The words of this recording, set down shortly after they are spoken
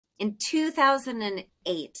In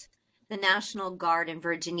 2008, the National Guard in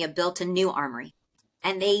Virginia built a new armory,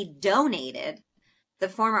 and they donated the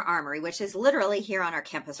former armory, which is literally here on our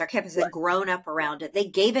campus. Our campus has grown up around it. They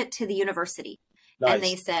gave it to the university. Nice. And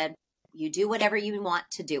they said, you do whatever you want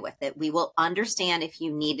to do with it. We will understand if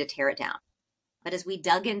you need to tear it down. But as we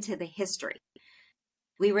dug into the history,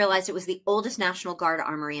 we realized it was the oldest National Guard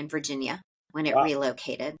armory in Virginia when it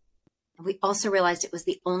relocated. And we also realized it was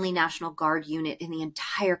the only National Guard unit in the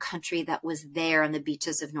entire country that was there on the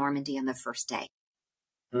beaches of Normandy on the first day.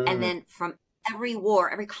 And then from every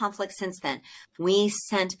war, every conflict since then, we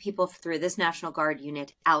sent people through this National Guard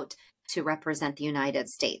unit out to represent the United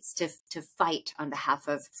States, to fight on behalf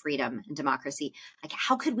of freedom and democracy. Like,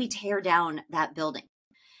 how could we tear down that building?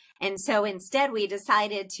 And so instead, we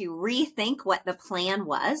decided to rethink what the plan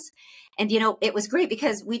was. And, you know, it was great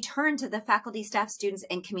because we turned to the faculty, staff, students,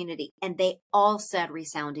 and community, and they all said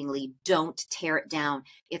resoundingly, don't tear it down.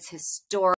 It's historic.